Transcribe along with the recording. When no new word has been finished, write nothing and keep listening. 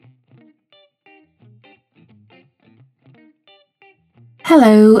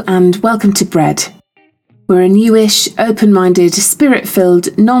Hello and welcome to Bread. We're a newish, open-minded,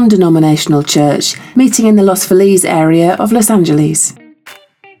 spirit-filled, non-denominational church meeting in the Los Feliz area of Los Angeles.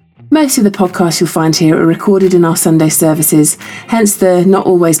 Most of the podcasts you'll find here are recorded in our Sunday services, hence the not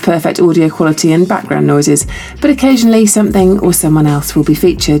always perfect audio quality and background noises, but occasionally something or someone else will be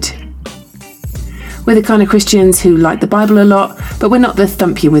featured. We're the kind of Christians who like the Bible a lot, but we're not the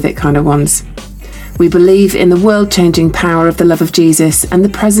thump you with it kind of ones. We believe in the world-changing power of the love of Jesus and the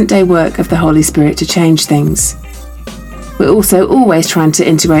present-day work of the Holy Spirit to change things. We're also always trying to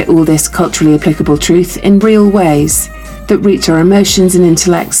integrate all this culturally applicable truth in real ways that reach our emotions and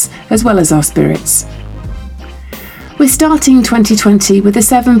intellects as well as our spirits. We're starting 2020 with a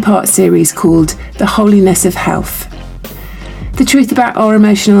 7-part series called The Holiness of Health. The truth about our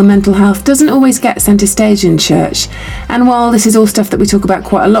emotional and mental health doesn't always get centre stage in church, and while this is all stuff that we talk about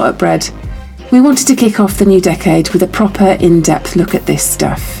quite a lot at Bread, we wanted to kick off the new decade with a proper, in-depth look at this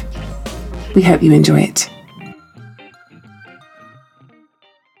stuff. We hope you enjoy it.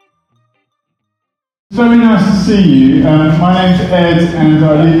 Very nice to see you. My name's Ed and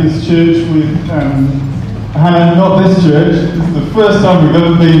I lead this church with Hannah, not this church. This is the first time we've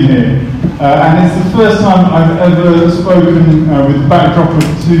ever been here. And it's the first time I've ever spoken with the backdrop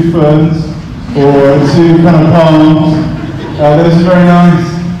of 2 ferns or 2 kind of palms. Those are very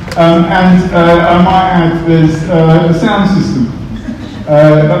nice. I might add, there's a sound system.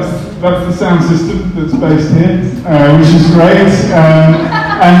 That's the sound system that's based here, which is great.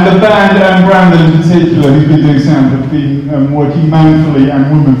 And the band and Brandon in particular, who's been doing sound, have been working manfully and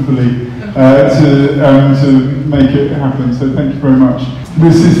womanfully to make it happen. So thank you very much.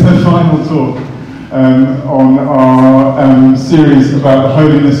 This is the final talk on our series about the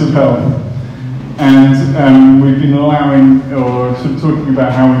holiness of health. And we've been allowing, or sort of talking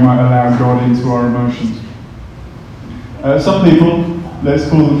about how we might allow God into our emotions. Some people, let's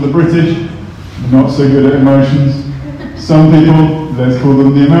call them the British, not so good at emotions. Some people, let's call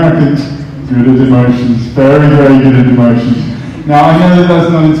them the Americans, good at emotions, very, very good at emotions. Now, I know that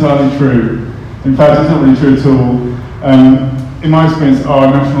that's not entirely true. In fact, it's not really true at all. In my experience, our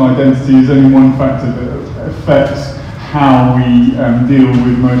national identity is only one factor that affects how we deal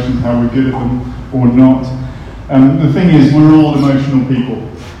with emotions, how we're good at them or not. The thing is, we're all emotional people,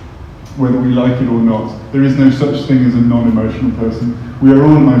 whether we like it or not. There is no such thing as a non-emotional person. We are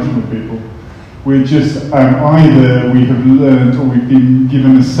all emotional people. We're just either we have learned or we've been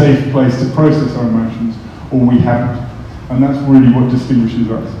given a safe place to process our emotions, or we haven't. And that's really what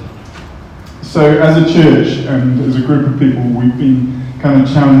distinguishes us. So as a church and as a group of people, we've been kind of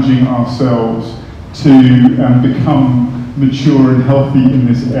challenging ourselves to become mature and healthy in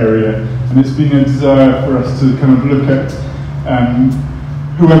this area. And it's been a desire for us to kind of look at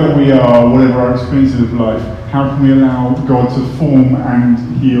whoever we are, whatever our experiences of life, how can we allow God to form and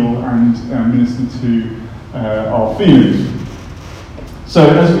heal and minister to our feelings. So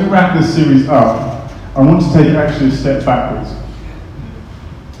as we wrap this series up, I want to take actually a step backwards.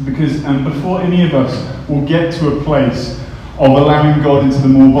 Because before any of us will get to a place of allowing God into the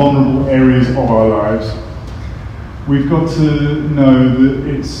more vulnerable areas of our lives, we've got to know that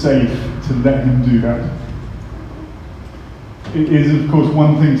it's safe to let Him do that. It is, of course,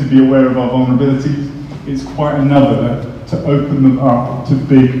 one thing to be aware of our vulnerabilities. It's quite another to open them up to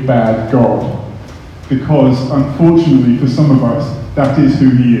big, bad God. Because, unfortunately, for some of us, that is who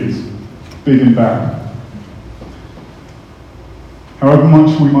He is, big and bad. However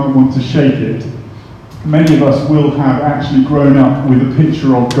much we might want to shake it, many of us will have actually grown up with a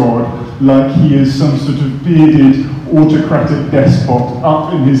picture of God like He is some sort of bearded, autocratic despot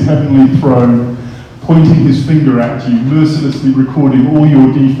up in His heavenly throne, pointing His finger at you, mercilessly recording all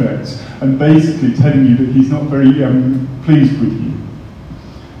your defects, and basically telling you that He's not very pleased with you.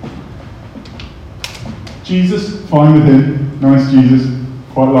 Jesus, fine with Him, nice Jesus,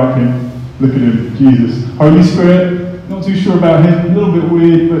 quite like Him, look at Him, Jesus. Holy Spirit, not too sure about Him, a little bit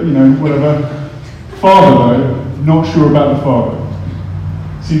weird, but whatever. Father though, not sure about the Father.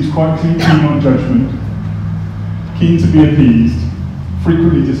 Seems quite keen on judgment, keen to be appeased,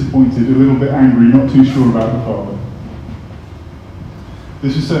 frequently disappointed, a little bit angry, not too sure about the Father.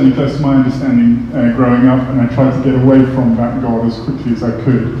 This was certainly close to my understanding growing up, and I tried to get away from that God as quickly as I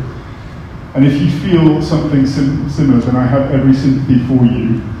could. And if you feel something similar, then I have every sympathy for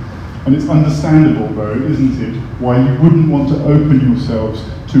you. And it's understandable, though, isn't it, why you wouldn't want to open yourselves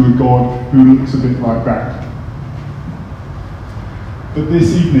to a God who looks a bit like that. But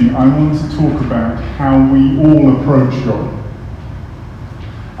this evening, I want to talk about how we all approach God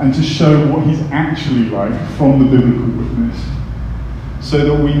and to show what He's actually like from the biblical witness, so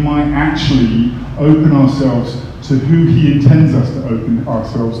that we might actually open ourselves to who he intends us to open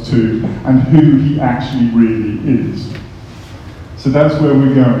ourselves to and who he actually really is. So that's where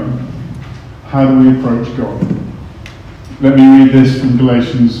we're going. How do we approach God? Let me read this from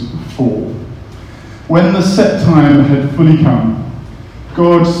Galatians 4. When the set time had fully come,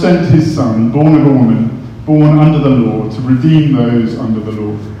 God sent his Son, born of a woman, born under the law, to redeem those under the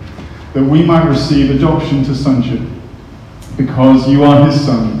law, that we might receive adoption to sonship. Because you are his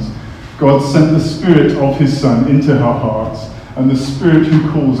sons, God sent the Spirit of his Son into our hearts, and the Spirit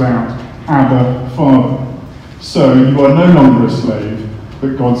who calls out, Abba, Father. So you are no longer a slave,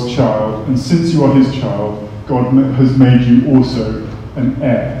 but God's child, and since you are his child, God has made you also an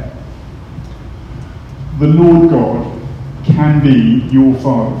heir. The Lord God can be your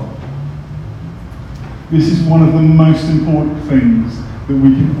Father. This is one of the most important things that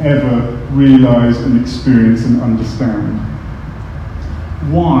we can ever realise and experience and understand.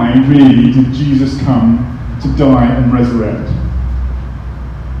 Why, really, did Jesus come to die and resurrect?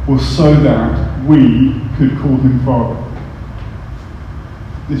 Well, so that we could call him Father.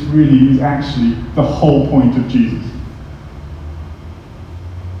 This really is actually the whole point of Jesus.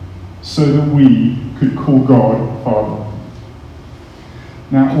 So that we could call God Father.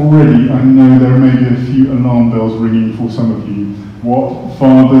 Now, already, I know there may be a few alarm bells ringing for some of you. What?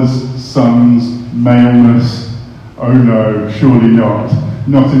 Fathers, sons, maleness? Oh no, surely not.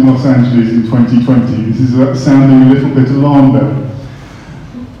 Not in Los Angeles in 2020. This is sounding a little bit alarm bell.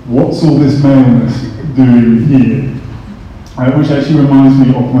 What's all this maleness doing here? Which actually reminds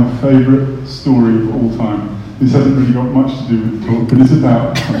me of my favourite story of all time. This hasn't really got much to do with the talk, but it's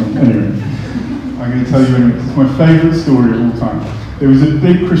about something. Anyway, I'm going to tell you anyway. It's my favourite story of all time. There was a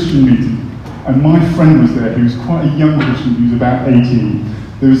big Christian meeting, and my friend was there. He was quite a young Christian. He was about 18.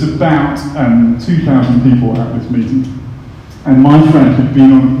 There was about 2,000 people at this meeting. And my friend had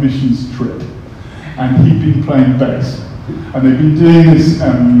been on a missions trip, and he'd been playing bass. And they'd been doing this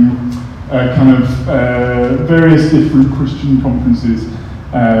various different Christian conferences,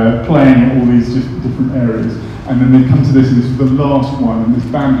 playing at all these different areas. And then they'd come to this, and this was the last one, and this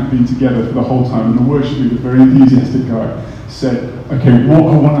band had been together for the whole time. And the worship leader, a very enthusiastic guy, said, okay, what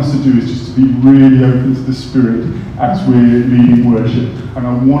I want us to do is just to be really open to the Spirit as we're leading worship. And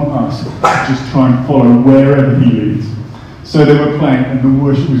I want us to just try and follow wherever he leads. So they were playing, and the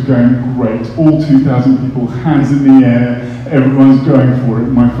worship was going great. All 2,000 people, hands in the air, everyone's going for it.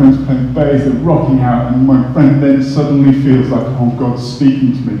 My friend's playing bass, they're rocking out, and my friend then suddenly feels like, oh, God's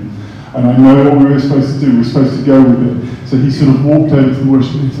speaking to me. And I know what we were supposed to do, we were supposed to go with it. So he sort of walked over to the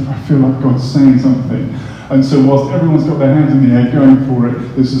worship and he said, I feel like God's saying something. And so whilst everyone's got their hands in the air going for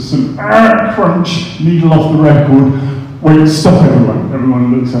it, there's a sort of crunch, needle off the record. Wait, stop everyone.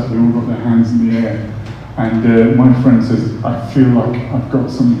 Everyone looks up, they've all got their hands in the air. And my friend says, I feel like I've got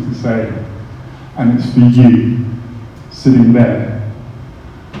something to say. And it's for you, sitting there.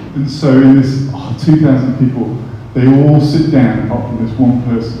 And so in this 2,000 people, they all sit down apart from this one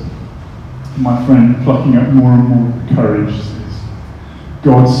person. My friend, plucking up more and more courage, says,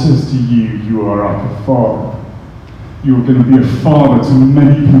 God says to you, you are like a father. You are going to be a father to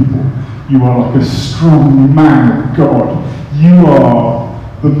many people. You are like a strong man of God. You are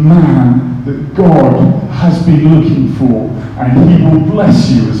the man that God has been looking for, and he will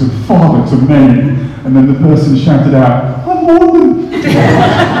bless you as a father to many. And then the person shouted out, I'm Mormon.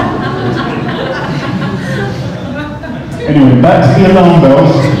 Anyway, back to the alarm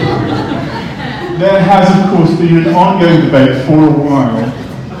bells. There has, of course, been an ongoing debate for a while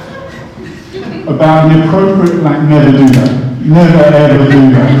about the appropriate never do that. Never ever do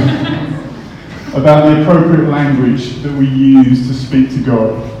that. About the appropriate language that we use to speak to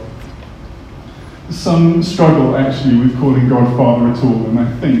God. Some struggle actually with calling God Father at all, and I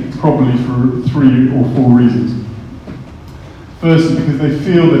think probably for 3 or 4 reasons. Firstly, because they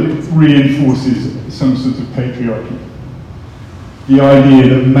feel that it reinforces some sort of patriarchy. The idea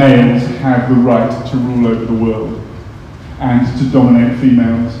that males have the right to rule over the world and to dominate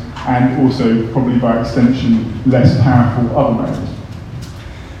females, and also, probably by extension, less powerful other males.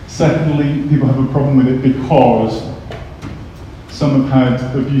 Secondly, people have a problem with it because some have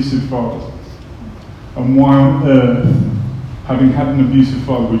had abusive fathers. And why on earth, having had an abusive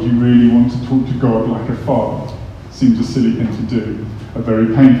father, would you really want to talk to God like a father? Seems a silly thing to do, a very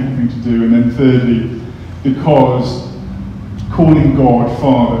painful thing to do. And then thirdly, because calling God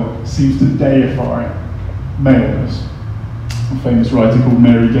Father seems to deify maleness. A famous writer called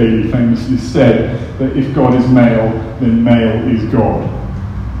Mary Daly famously said that if God is male, then male is God.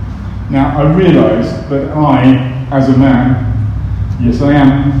 Now, I realise that I, as a man, yes I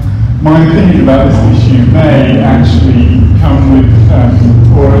am, my opinion about this issue may actually come with,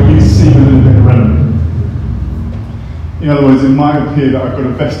 or at least seem a little bit irrelevant. In other words, it might appear that I've got a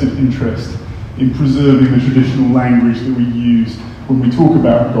vested interest in preserving the traditional language that we use when we talk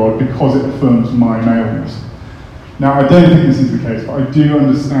about God because it affirms my maleness. Now, I don't think this is the case, but I do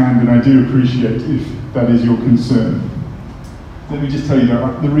understand and I do appreciate if that is your concern. Let me just tell you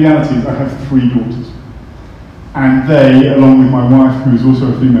that the reality is I have 3 daughters. And they, along with my wife, who is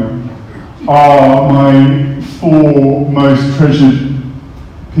also a female, are my 4 most treasured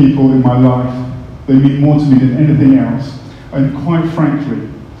people in my life. They mean more to me than anything else. And quite frankly,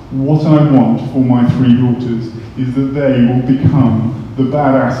 what I want for my 3 daughters is that they will become the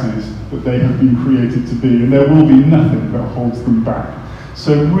badasses that they have been created to be, and there will be nothing that holds them back.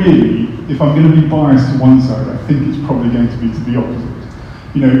 So really, if I'm going to be biased to one side, I think it's probably going to be to the opposite.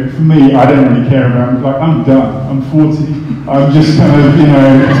 You know, for me, I don't really care about, like, I'm done, I'm 40, I'm just kind of, you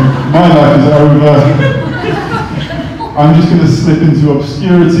know, my life is over. I'm just going to slip into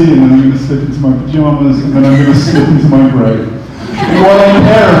obscurity, and then I'm going to slip into my pyjamas, and then I'm going to slip into my grave. And what I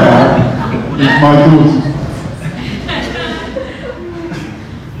care about is my daughters.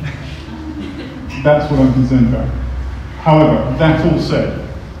 That's what I'm concerned about. However, that all said,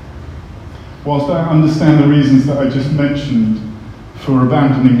 whilst I understand the reasons that I just mentioned for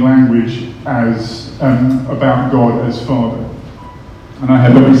abandoning language as about God as Father, and I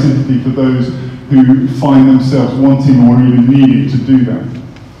have every sympathy for those who find themselves wanting or even needing to do that,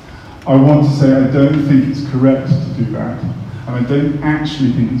 I want to say I don't think it's correct to do that, and I don't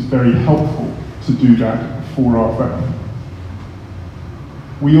actually think it's very helpful to do that for our faith.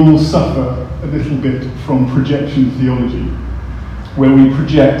 We all suffer a little bit from projection theology, where we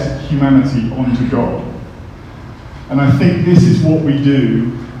project humanity onto God. And I think this is what we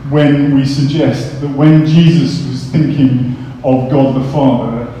do when we suggest that when Jesus was thinking of God the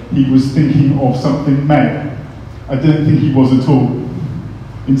Father, he was thinking of something male. I don't think he was at all.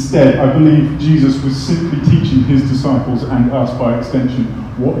 Instead, I believe Jesus was simply teaching his disciples and us by extension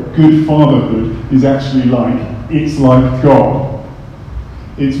what good fatherhood is actually like. It's like God.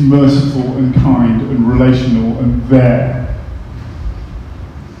 It's merciful and kind and relational and there.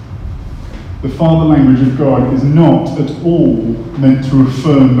 The father language of God is not at all meant to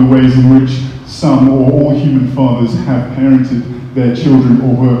affirm the ways in which some or all human fathers have parented their children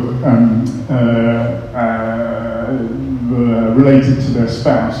or were related to their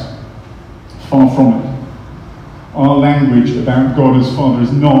spouse. Far from it. Our language about God as Father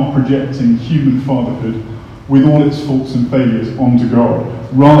is not projecting human fatherhood with all its faults and failures onto God.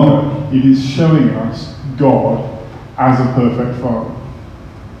 Rather, it is showing us God as a perfect Father.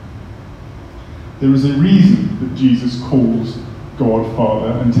 There is a reason that Jesus calls God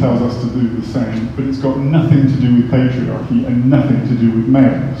Father and tells us to do the same, but it's got nothing to do with patriarchy and nothing to do with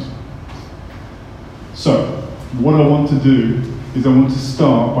maleness. So, what I want to do is I want to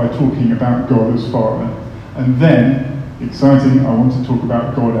start by talking about God as Father, and then, exciting, I want to talk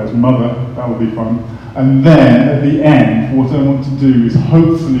about God as Mother. That will be fun. And then, at the end, what I want to do is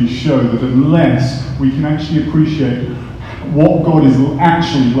hopefully show that unless we can actually appreciate what God is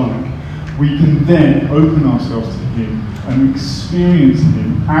actually like, we can then open ourselves to him and experience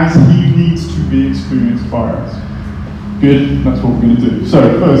him as he needs to be experienced by us. Good? That's what we're going to do.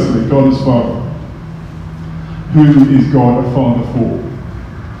 So, firstly, God as Father. Who is God a father for?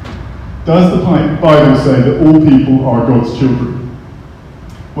 Does the Bible say that all people are God's children?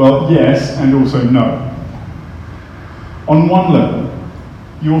 Well, yes, and also no. On one level,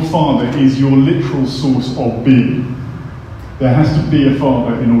 your father is your literal source of being. There has to be a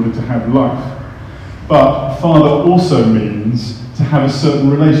father in order to have life. But father also means to have a certain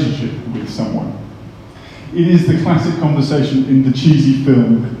relationship with someone. It is the classic conversation in the cheesy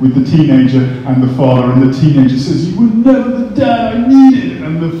film with the teenager and the father, and the teenager says, "You were never the dad I needed,"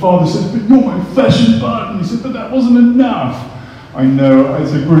 and the father says, "But you're my flesh and blood," and he said, "But that wasn't enough." I know,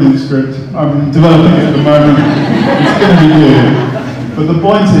 it's a brilliant script. I'm developing it at the moment. It's going to be good. But the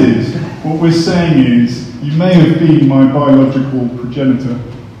point is, what we're saying is, you may have been my biological progenitor,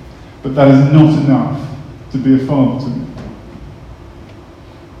 but that is not enough to be a father to me.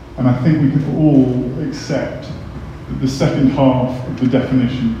 And I think we can all accept that the second half of the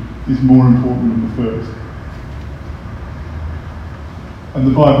definition is more important than the first. And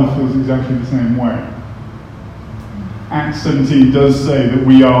the Bible feels exactly the same way. Acts 17 does say that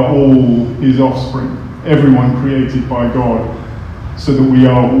we are all his offspring, everyone created by God, so that we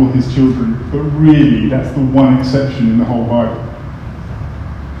are all his children. But really, that's the one exception in the whole Bible.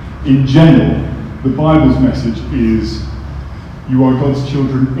 In general, the Bible's message is, you are God's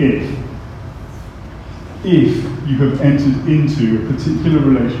children if you have entered into a particular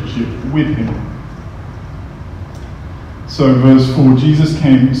relationship with him. So verse 4, Jesus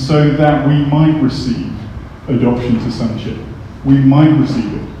came so that we might receive adoption to sonship. We might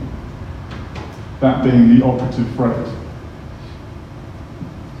receive it. That being the operative phrase.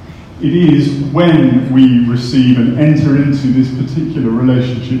 It is when we receive and enter into this particular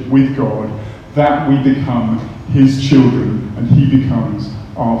relationship with God that we become his children and he becomes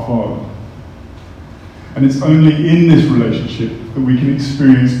our Father. And it's only in this relationship that we can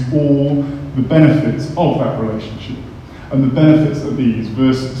experience all the benefits of that relationship. And the benefits are these.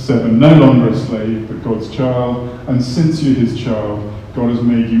 Verse 7, no longer a slave, but God's child. And since you're his child, God has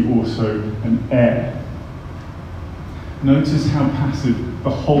made you also an heir. Notice how passive the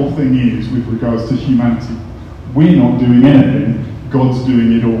whole thing is with regards to humanity. We're not doing anything, God's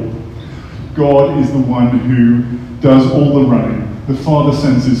doing it all. God is the one who does all the running. The Father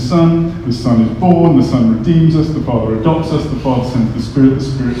sends his Son, the Son is born, the Son redeems us, the Father adopts us, the Father sends the Spirit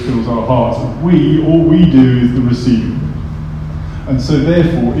fills our hearts. And all we do is the receiving. And so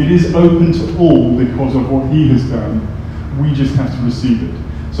therefore, it is open to all because of what he has done. We just have to receive it.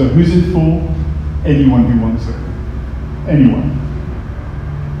 So who's it for? Anyone who wants it. Anyone.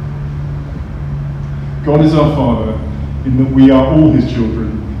 God is our Father in that we are all his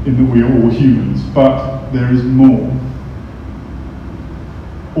children, in that we are all humans. But there is more.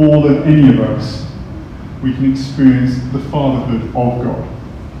 All and any of us, we can experience the fatherhood of God.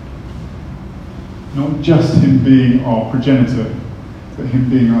 Not just him being our progenitor, but him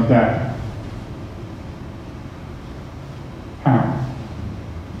being our dad. How?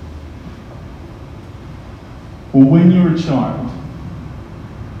 Well, when you're a child,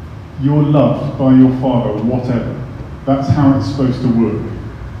 you're loved by your father, whatever. That's how it's supposed to work.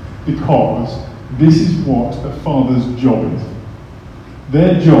 Because this is what a father's job is.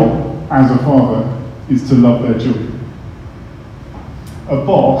 Their job as a father is to love their children. A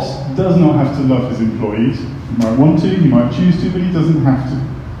boss does not have to love his employees. He might want to, he might choose to, but he doesn't have to.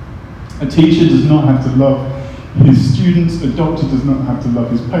 A teacher does not have to love his students. A doctor does not have to love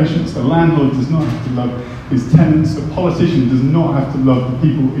his patients. A landlord does not have to love his tenants. A politician does not have to love the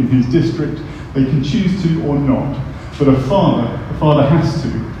people in his district. They can choose to or not. But a father has to.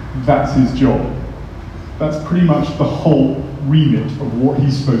 That's his job. That's pretty much the whole remit of what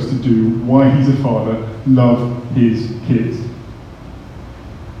he's supposed to do, why he's a father, love his kids.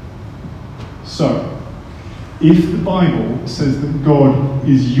 So, if the Bible says that God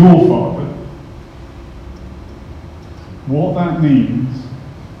is your father, what that means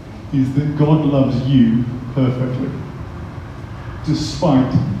is that God loves you perfectly,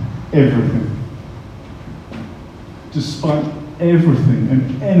 despite everything. Despite everything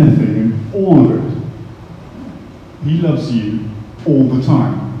and anything and all of it. He loves you all the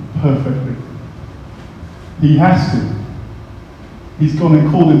time, perfectly. He has to. He's gone and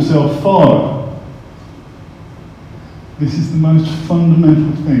called himself Father. This is the most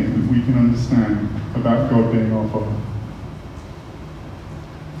fundamental thing that we can understand about God being our Father.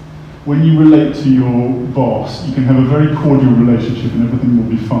 When you relate to your boss, you can have a very cordial relationship and everything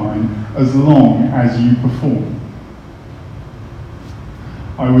will be fine, as long as you perform.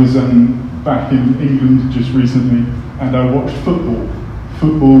 I was back in England just recently, and I watched football.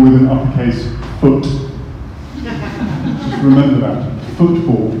 Football with an uppercase foot. Just remember that.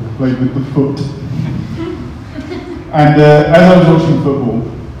 Football, played with the foot. And as I was watching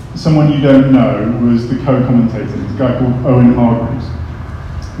football, someone you don't know was the co-commentator, this guy called Owen Hargreaves.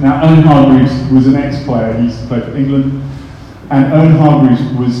 Now, Owen Hargreaves was an ex-player. He used to play for England. And Owen Hargreaves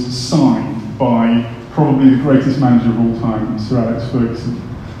was signed by probably the greatest manager of all time, Sir Alex Ferguson,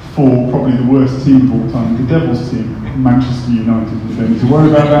 for probably the worst team of all time, the Devils team, Manchester United. You don't need to worry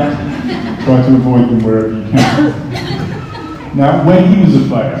about that. Try to avoid them wherever you can. Now, when he was a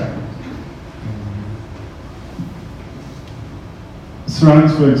player, Sir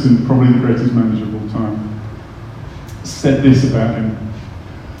Alex Ferguson, probably the greatest manager of all time, said this about him.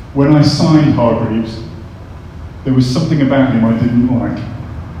 When I signed Hargreaves, there was something about him I didn't like.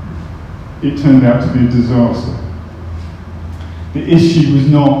 It turned out to be a disaster. The issue was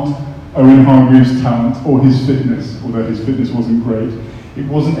not Owen Hargreaves' talent or his fitness, although his fitness wasn't great. It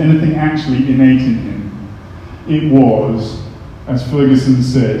wasn't anything actually innate in him. It was, as Ferguson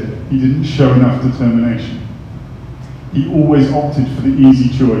said, he didn't show enough determination. He always opted for the easy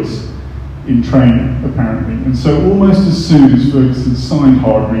choice in training, apparently. And so almost as soon as Ferguson signed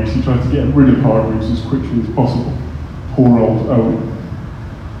Hargreaves, he tried to get rid of Hargreaves as quickly as possible. Poor old Owen.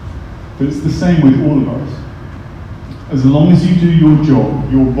 But it's the same with all of us. As long as you do your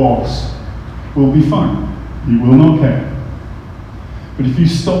job, your boss will be fine. He will not care. But if you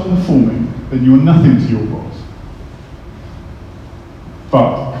stop performing, then you're nothing to your boss.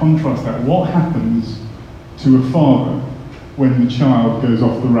 But contrast that. What happens to a father when the child goes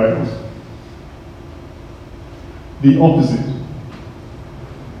off the rails? the opposite.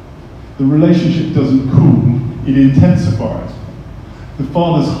 The relationship doesn't cool, it intensifies. The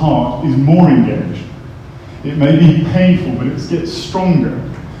Father's heart is more engaged. It may be painful, but it gets stronger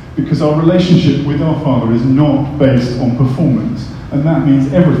because our relationship with our Father is not based on performance, and that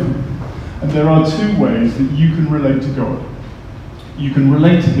means everything. And there are two ways that you can relate to God. You can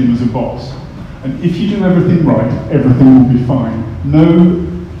relate to Him as a boss, and if you do everything right, everything will be fine. No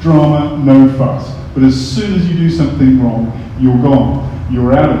drama, no fuss. But as soon as you do something wrong, you're gone.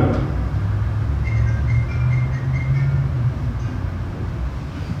 You're out of it.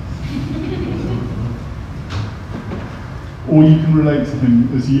 Or you can relate to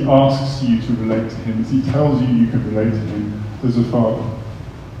Him as He asks you to relate to Him, as He tells you can relate to Him as a Father,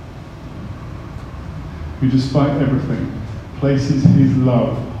 who despite everything places His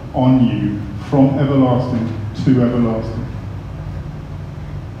love on you from everlasting to everlasting.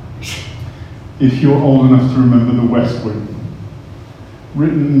 If you're old enough to remember The West Wing,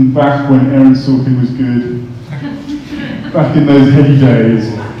 written back when Aaron Sorkin was good, back in those heady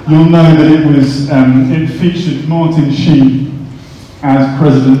days, you'll know that it featured Martin Sheen as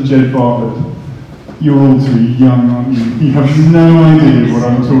President Jed Bartlett. You're all too young, aren't you? You have no idea what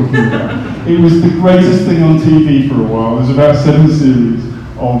I'm talking about. It was the greatest thing on TV for a while. There's about 7 series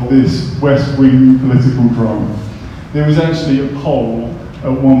of this West Wing political drama. There was actually a poll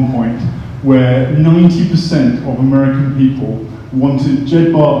at one point where 90% of American people wanted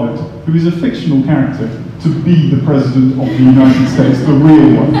Jed Bartlett, who is a fictional character, to be the President of the United States, the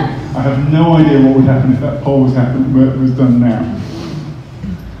real one. I have no idea what would happen if that poll was done now.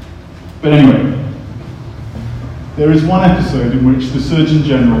 But anyway, there is one episode in which the Surgeon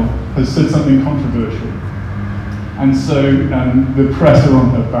General has said something controversial, and so the press are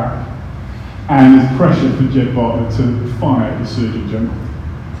on her back, and there's pressure for Jed Bartlett to fire the Surgeon General.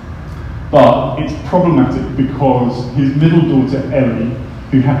 But it's problematic because his middle daughter, Ellie,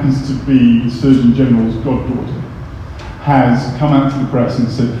 who happens to be the Surgeon General's goddaughter, has come out to the press and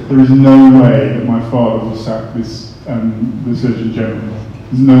said, there is no way that my father will sack the Surgeon General.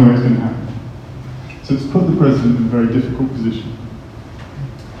 There's no way it's going to happen. So it's put the President in a very difficult position.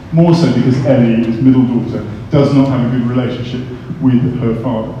 More so because Ellie, his middle daughter, does not have a good relationship with her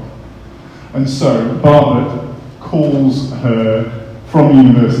father. And so Bartlett calls her from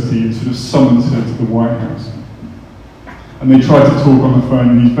university and sort of summons her to the White House. And they try to talk on the phone,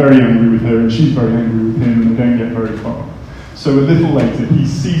 and he's very angry with her, and she's very angry with him, and they don't get very far. So a little later, he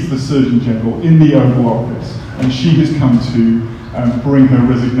sees the Surgeon General in the Oval Office, and she has come to bring her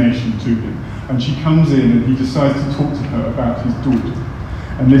resignation to him. And she comes in, and he decides to talk to her about his daughter.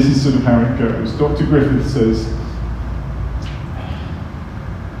 And this is sort of how it goes. Dr. Griffith says,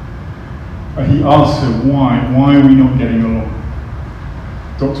 he asks her, why are we not getting along?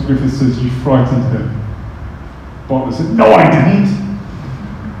 Dr. Griffith says, you frightened her. Bartlett said, no, I didn't.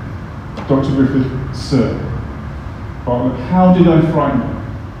 Dr. Griffith, sir. Bartlett, how did I frighten her?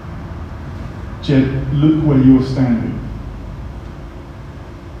 Jed, look where you're standing.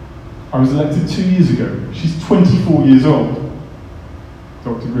 I was elected 2 years ago. She's 24 years old.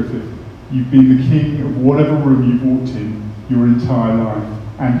 Dr. Griffith, you've been the king of whatever room you've walked in your entire life,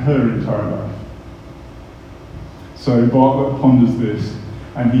 and her entire life. So Bartlett ponders this,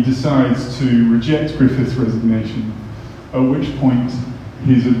 and he decides to reject Griffith's resignation, at which point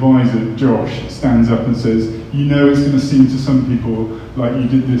his advisor, Josh, stands up and says, you know it's going to seem to some people like you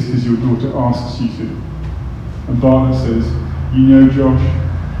did this because your daughter asks you to. And Bartlett says, you know, Josh,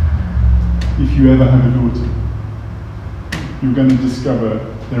 if you ever have a daughter, you're going to discover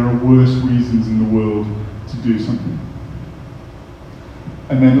there are worse reasons in the world to do something.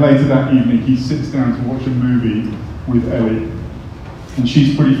 And then later that evening, he sits down to watch a movie with Ellie. And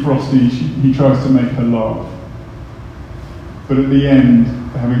she's pretty frosty, he tries to make her laugh. But at the end,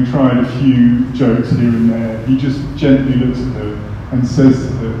 having tried a few jokes here and there, he just gently looks at her and says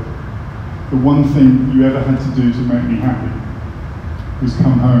to her, the one thing you ever had to do to make me happy was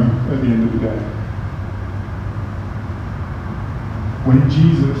come home at the end of the day. When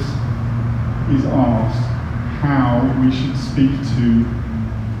Jesus is asked how we should speak to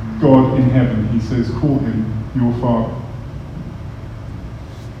God in heaven, he says, call him your Father.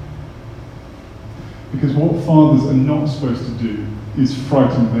 Because what fathers are not supposed to do is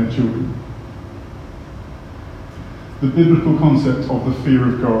frighten their children. The biblical concept of the fear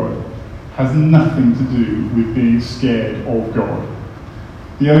of God has nothing to do with being scared of God.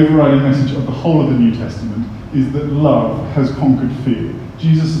 The overriding message of the whole of the New Testament is that love has conquered fear.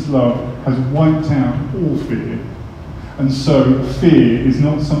 Jesus' love has wiped out all fear. And so fear is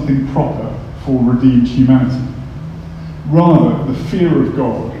not something proper for redeemed humanity. Rather, the fear of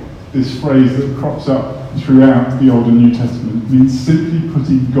God this phrase that crops up throughout the Old and New Testament, means simply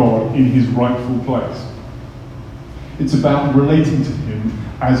putting God in his rightful place. It's about relating to him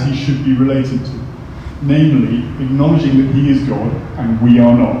as he should be related to, namely acknowledging that he is God and we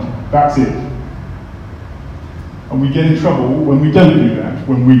are not. That's it. And we get in trouble when we don't do that,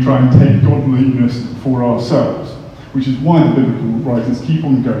 when we try and take godliness for ourselves, which is why the biblical writers keep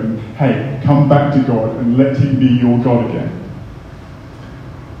on going, hey, come back to God and let him be your God again.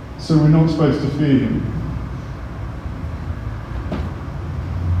 So we're not supposed to fear him.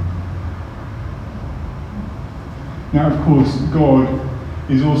 Now, of course, God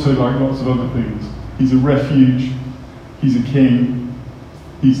is also like lots of other things. He's a refuge, he's a king,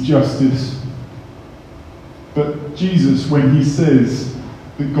 he's justice. But Jesus, when he says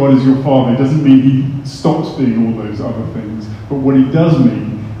that God is your Father, it doesn't mean he stops being all those other things. But what he does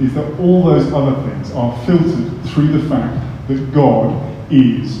mean is that all those other things are filtered through the fact that God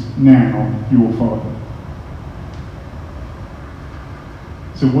is now your Father.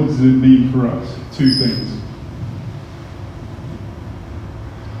 So what does it mean for us? Two things.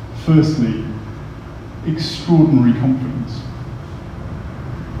 Firstly, extraordinary confidence.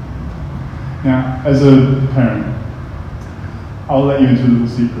 Now, as a parent, I'll let you into a little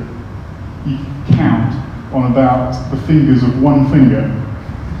secret. You can count on about the fingers of one finger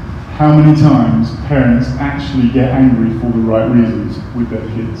how many times parents actually get angry for the right reasons with their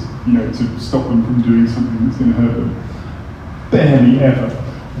kids, to stop them from doing something that's going to hurt them. Barely ever.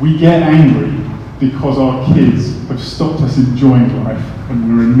 We get angry because our kids have stopped us enjoying life and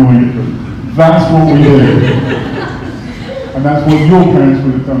we're annoyed at them. That's what we do. And that's what your parents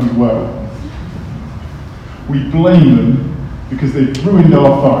would have done as well. We blame them because they've ruined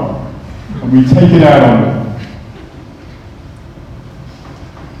our fun, and we take it out on them.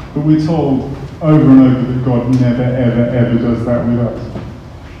 But we're told over and over that God never, ever, ever does that with us.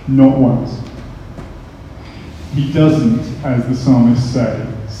 Not once. He doesn't, as the psalmist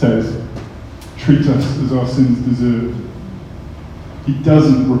says, treat us as our sins deserve. He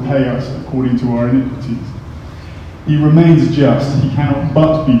doesn't repay us according to our iniquities. He remains just, he cannot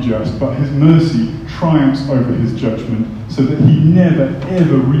but be just, but his mercy triumphs over his judgment, so that he never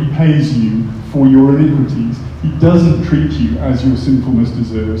ever repays you for your iniquities. He doesn't treat you as your sinfulness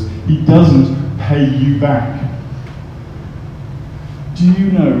deserves. He doesn't pay you back. Do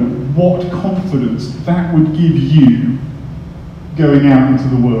you know what confidence that would give you going out into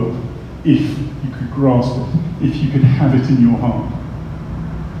the world, if you could grasp it, if you could have it in your heart?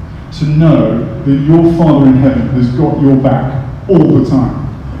 To know that your Father in heaven has got your back all the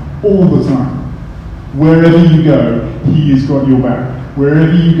time. All the time. Wherever you go, he has got your back.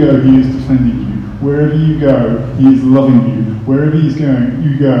 Wherever you go, he is defending you. Wherever you go, he is loving you. Wherever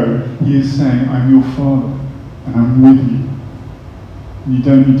you go, he is saying, I'm your Father, and I'm with you. And you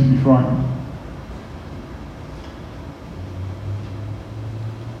don't need to be frightened.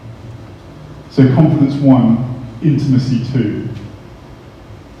 So confidence 1, intimacy 2.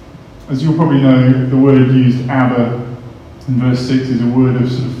 As you'll probably know, the word used, Abba, in verse 6 is a word of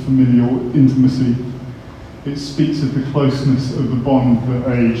sort of familial intimacy. It speaks of the closeness of the bond that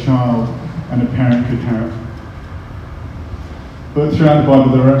a child and a parent could have. But throughout the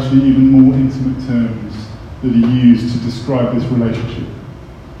Bible, there are actually even more intimate terms that are used to describe this relationship.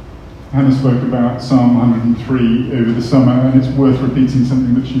 Hannah spoke about Psalm 103 over the summer, and it's worth repeating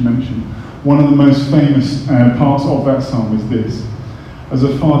something that she mentioned. One of the most famous parts of that psalm is this: as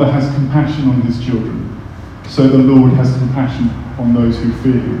a father has compassion on his children, so the Lord has compassion on those who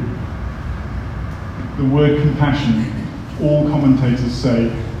fear him. The word compassion, all commentators say,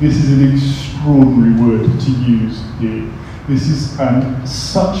 this is an extraordinary word to use here. This is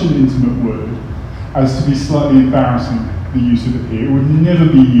such an intimate word as to be slightly embarrassing, the use of it here. It would never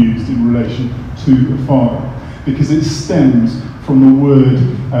be used in relation to a father, because it stems from the word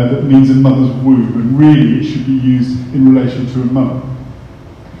that means a mother's womb, and really it should be used in relation to a mother.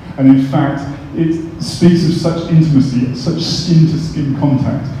 And in fact, it speaks of such intimacy, such skin-to-skin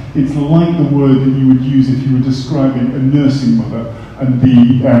contact. It's like the word that you would use if you were describing a nursing mother and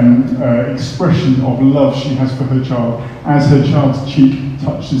the expression of love she has for her child as her child's cheek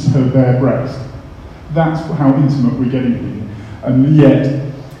touches her bare breast. That's how intimate we're getting here. And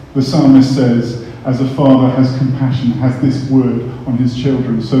yet, the psalmist says, as a father has compassion, has this word on his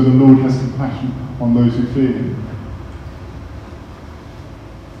children, so the Lord has compassion on those who fear him.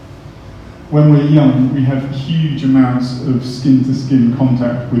 When we're young, we have huge amounts of skin-to-skin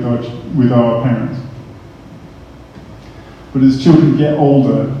contact with our parents. But as children get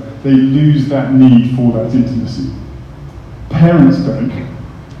older, they lose that need for that intimacy. Parents don't.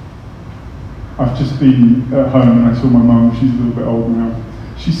 I've just been at home and I saw my mum, she's a little bit old now.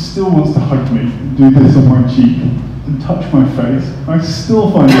 She still wants to hug me and do this on my cheek and touch my face. I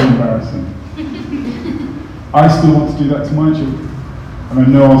still find it embarrassing. I still want to do that to my children. And I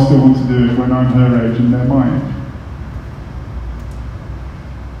know I'll still want to do it when I'm her age and they're my age.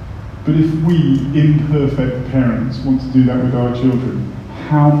 But if we, imperfect parents, want to do that with our children,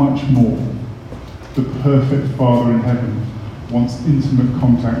 how much more the perfect Father in heaven wants intimate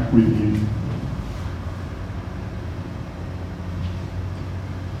contact with you.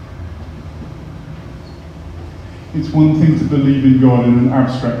 It's one thing to believe in God in an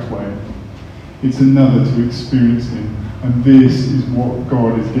abstract way. It's another to experience Him. And this is what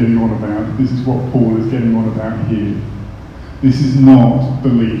God is getting on about. This is what Paul is getting on about here. This is not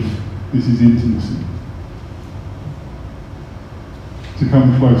belief. This is intimacy. To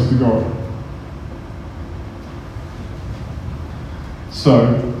come close to God.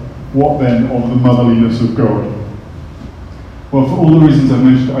 So, what then of the motherliness of God? Well, for all the reasons I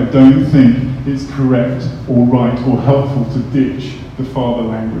mentioned, I don't think it's correct or right or helpful to ditch the father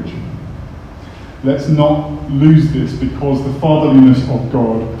language. Let's not lose this, because the fatherliness of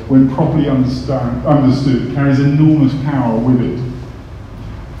God, when properly understood, carries enormous power with it.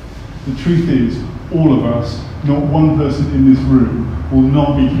 The truth is, all of us, not one person in this room, will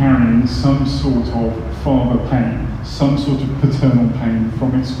not be carrying some sort of father pain, some sort of paternal pain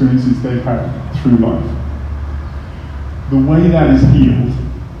from experiences they've had through life. The way that is healed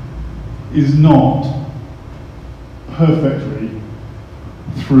is not perfectly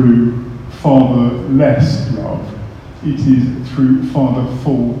through fatherless love. It is through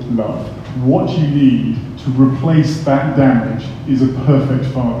fatherful love. What you need to replace that damage is a perfect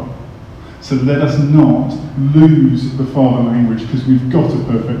father. So let us not lose the father language, because we've got a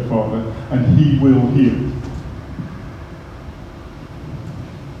perfect father and he will heal.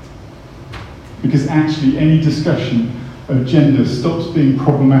 Because actually any discussion of gender stops being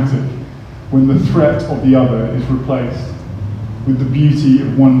problematic when the threat of the other is replaced with the beauty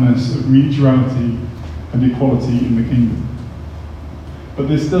of oneness, of mutuality and equality in the kingdom. But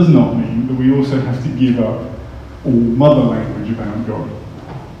this does not mean that we also have to give up all mother language about God.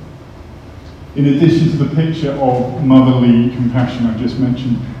 In addition to the picture of motherly compassion I just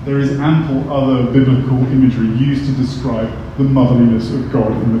mentioned, there is ample other biblical imagery used to describe the motherliness of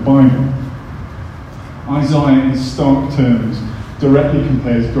God in the Bible. Isaiah, in stark terms, directly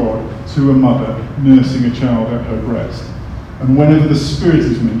compares God to a mother nursing a child at her breast. And whenever the Spirit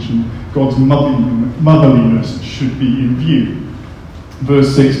is mentioned, God's motherliness should be in view.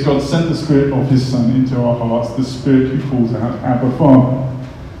 Verse 6, God sent the Spirit of His Son into our hearts, the Spirit who calls out, Abba, Father.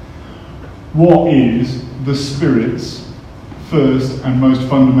 What is the Spirit's first and most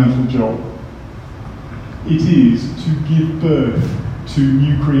fundamental job? It is to give birth to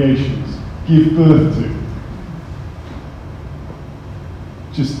new creations. Give birth to.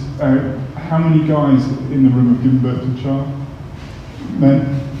 Just how many guys in the room have given birth to a child?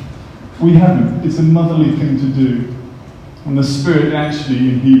 Men? We haven't. It's a motherly thing to do. And the Spirit actually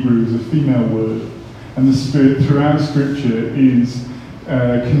in Hebrew is a female word. And the Spirit throughout Scripture is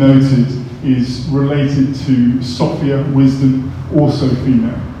connoted, is related to Sophia, wisdom, also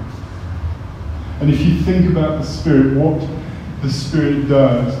female. And if you think about the Spirit, what the Spirit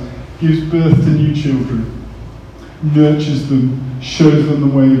does, gives birth to new children, nurtures them, shows them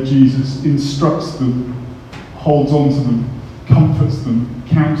the way of Jesus, instructs them, holds on to them, comforts them,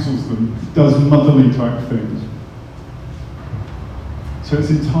 counsels them, does motherly type things. So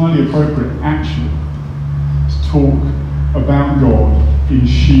it's entirely appropriate, actually, to talk about God in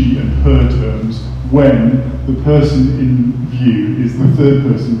she and her terms when the person in view is the third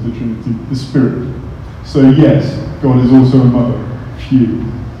person of the Trinity, the Spirit. So yes, God is also a mother. Phew.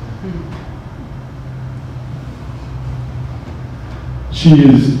 She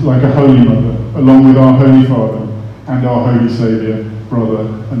is like a holy mother, along with our Holy Father and our Holy Saviour, brother,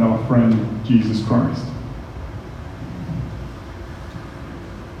 and our friend, Jesus Christ.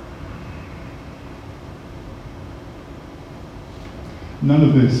 None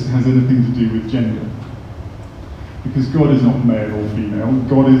of this has anything to do with gender, because God is not male or female.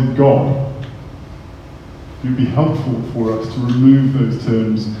 God is God. It would be helpful for us to remove those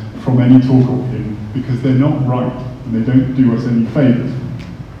terms from any talk of Him, because they're not right and they don't do us any favours.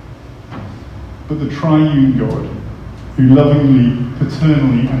 But the triune God, who lovingly,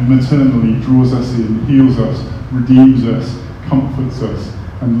 paternally and maternally draws us in, heals us, redeems us, comforts us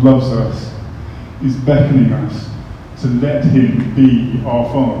and loves us, is beckoning us to let Him be our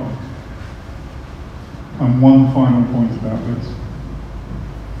Father. And one final point about this.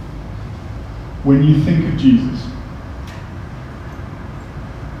 When you think of Jesus,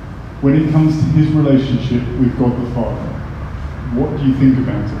 when it comes to His relationship with God the Father, What do you think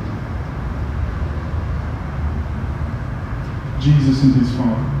about it? Jesus and his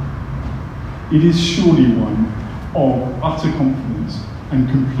Father. It is surely one of utter confidence and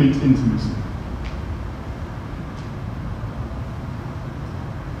complete intimacy.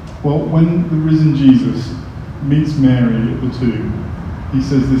 Well, when the risen Jesus meets Mary at the tomb, he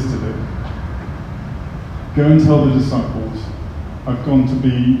says this to her: "Go and tell the disciples, I've gone to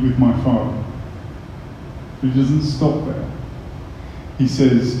be with my Father." But he doesn't stop there. He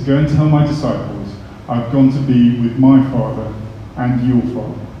says, "Go and tell my disciples, I've gone to be with my Father and your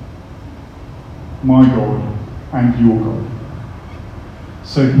Father, my God and your God."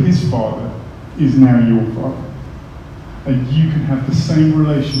 So his Father is now your Father. And you can have the same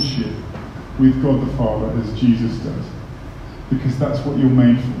relationship with God the Father as Jesus does. Because that's what you're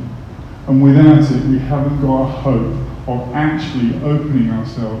made for. And without it, we haven't got a hope of actually opening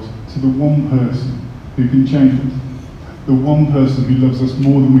ourselves to the one person who can change us. The one person who loves us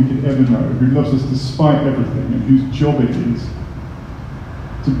more than we could ever know, who loves us despite everything, and whose job it is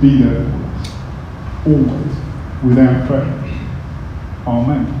to be there for us, always, without fail.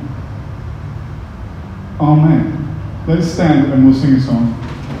 Amen. Amen. Let's stand and we'll sing a song,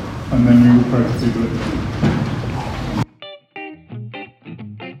 and then we will pray for people at the end.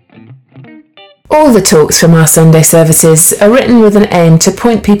 All the talks from our Sunday services are written with an aim to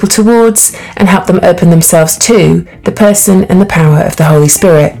point people towards and help them open themselves to the person and the power of the Holy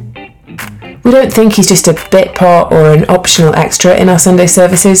Spirit. We don't think he's just a bit part or an optional extra in our Sunday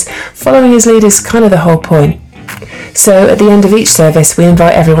services. Following his lead is kind of the whole point. So at the end of each service, we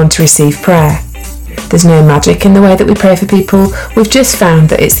invite everyone to receive prayer. There's no magic in the way that we pray for people. We've just found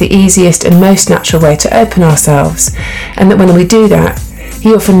that it's the easiest and most natural way to open ourselves, and that when we do that,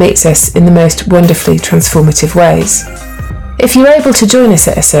 he often meets us in the most wonderfully transformative ways. If you're able to join us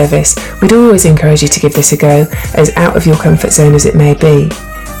at a service, we'd always encourage you to give this a go, as out of your comfort zone as it may be.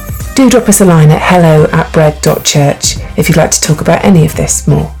 Do drop us a line at hello@bread.church if you'd like to talk about any of this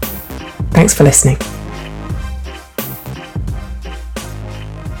more. Thanks for listening.